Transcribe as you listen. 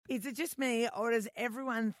Is it just me, or does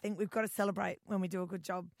everyone think we've got to celebrate when we do a good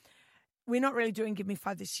job? We're not really doing Give Me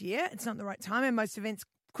Five this year. It's not the right time, and most events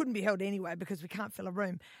couldn't be held anyway because we can't fill a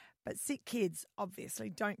room. But sick kids obviously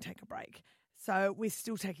don't take a break. So we're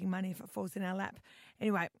still taking money if it falls in our lap.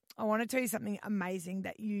 Anyway, I want to tell you something amazing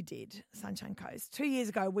that you did, Sunshine Coast. 2 years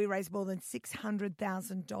ago, we raised more than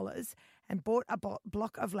 $600,000 and bought a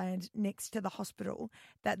block of land next to the hospital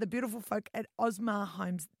that the beautiful folk at Osmar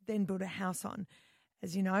Homes then built a house on.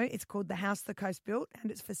 As you know, it's called The House the Coast Built, and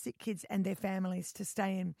it's for sick kids and their families to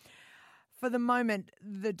stay in. From the moment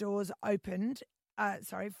the doors opened a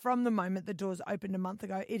month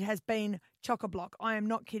ago, it has been chock-a-block. I am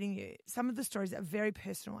not kidding you. Some of the stories are very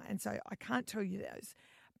personal, and so I can't tell you those,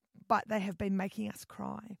 but they have been making us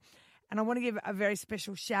cry. And I want to give a very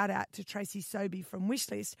special shout-out to Tracy Sobey from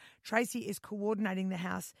Wishlist. Tracy is coordinating the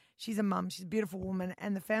house. She's a mum. She's a beautiful woman,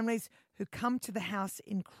 and the families who come to the house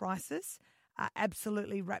in crisis are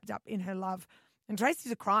absolutely wrapped up in her love. And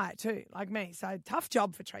Tracy's a crier too, like me. So tough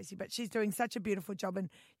job for Tracy, but she's doing such a beautiful job, and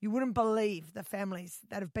you wouldn't believe the families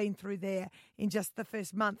that have been through there in just the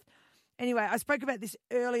first month. Anyway, I spoke about this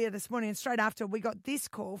earlier this morning, and straight after we got this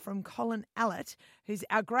call from Colin Allett, who's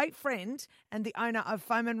our great friend and the owner of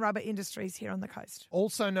Foam and Rubber Industries here on the coast.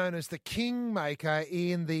 Also known as the kingmaker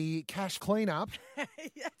in the cash cleanup.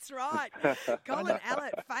 That's right. Colin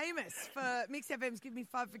Allett, famous for Mix FM's Give Me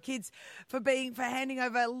Five for Kids, for handing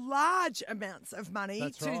over large amounts of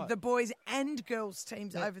money to the boys and girls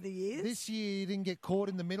teams over the years. This year you didn't get caught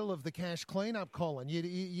in the middle of the cash cleanup, Colin.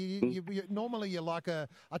 Normally you're like a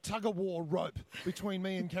tug-of-war rope between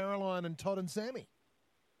me and Caroline and Todd and Sammy.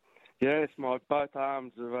 Yes, my both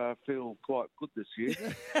arms feel quite good this year.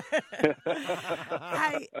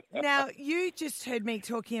 Hey, now you just heard me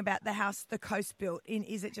talking about the house the Coast built in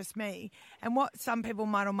Is It Just Me? And what some people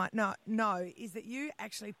might or might not know is that you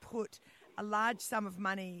actually put a large sum of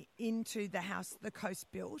money into the house the Coast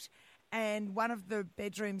built, and one of the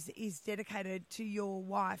bedrooms is dedicated to your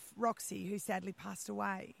wife, Roxy, who sadly passed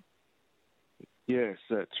away. Yes,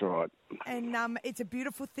 that's right. And it's a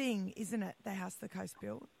beautiful thing, isn't it, the house the Coast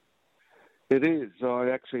built? It is. I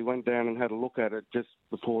actually went down and had a look at it just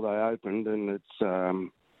before they opened, and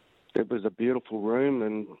it was a beautiful room,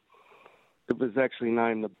 and it was actually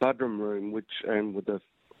named the Buderim Room, and with a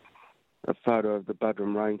photo of the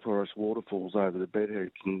Buderim Rainforest waterfalls over the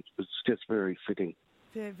bedhead, and it was just very fitting.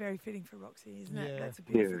 Very, very fitting for Roxy, isn't it? Yeah. That's a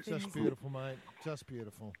beautiful thing. Just beautiful, mate. Just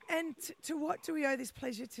beautiful. And to what do we owe this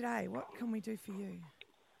pleasure today? What can we do for you?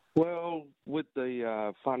 Well, with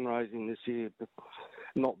the fundraising this year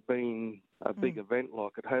not being a big event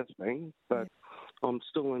like it has been, but I'm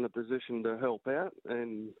still in a position to help out,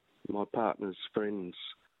 and my partner's friends,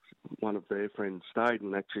 one of their friends stayed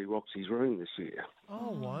in actually Roxy's room this year.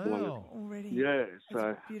 Oh, wow. Already? Yeah,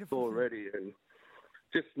 so beautiful already, and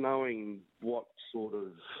just knowing what sort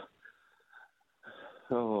of,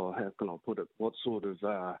 how can I put it, what sort of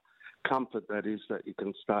comfort that is that you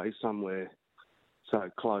can stay somewhere so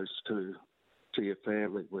close to your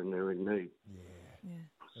family when they're in need. Yeah.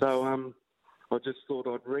 So I just thought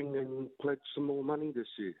I'd ring and pledge some more money this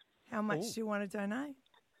year. How much do you want to donate?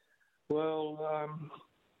 Well,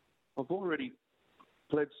 I've already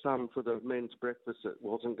pledged some for the men's breakfast that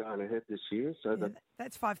wasn't going ahead this year. So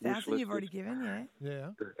that's $5,000 you've already given,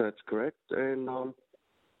 Yeah. That's correct. And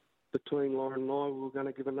between Lauren and I, we're going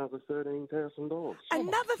to give another $13,000.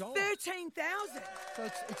 Another $13,000? So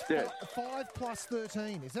it's Yes. 5 plus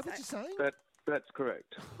 13. Is that what you're saying? That's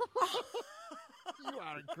correct. You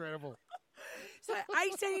are incredible. So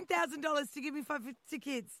 $18,000 to Give Me Five to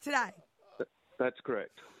Kids today? That's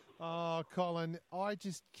correct. Oh, Colin, I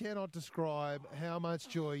just cannot describe how much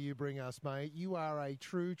joy you bring us, mate. You are a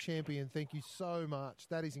true champion. Thank you so much.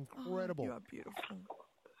 That is incredible. You are beautiful.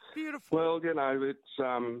 Beautiful. Well, it's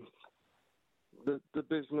the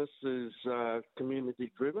business is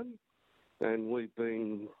community driven, and we've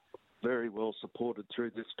been very well supported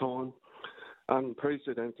through this time,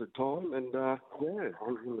 unprecedented time, and I'm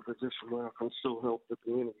in the position where I can still help the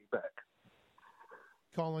community back.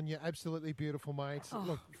 Colin, you're absolutely beautiful, mate.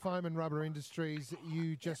 Look, Foam and Rubber Industries,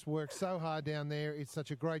 you just work so hard down there. It's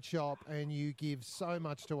such a great shop, and you give so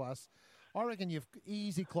much to us. I reckon you've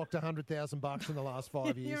easy clocked $100,000 in the last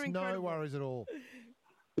 5 years. No worries at all.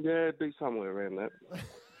 Yeah, it'd be somewhere around that.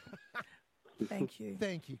 Thank you.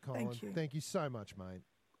 Thank you, Colin. Thank you so much, mate.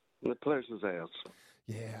 The pleasure's ours.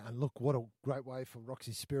 Yeah, and look, what a great way for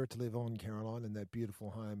Roxy's spirit to live on, Caroline, in that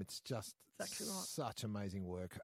beautiful home. It's just such amazing work.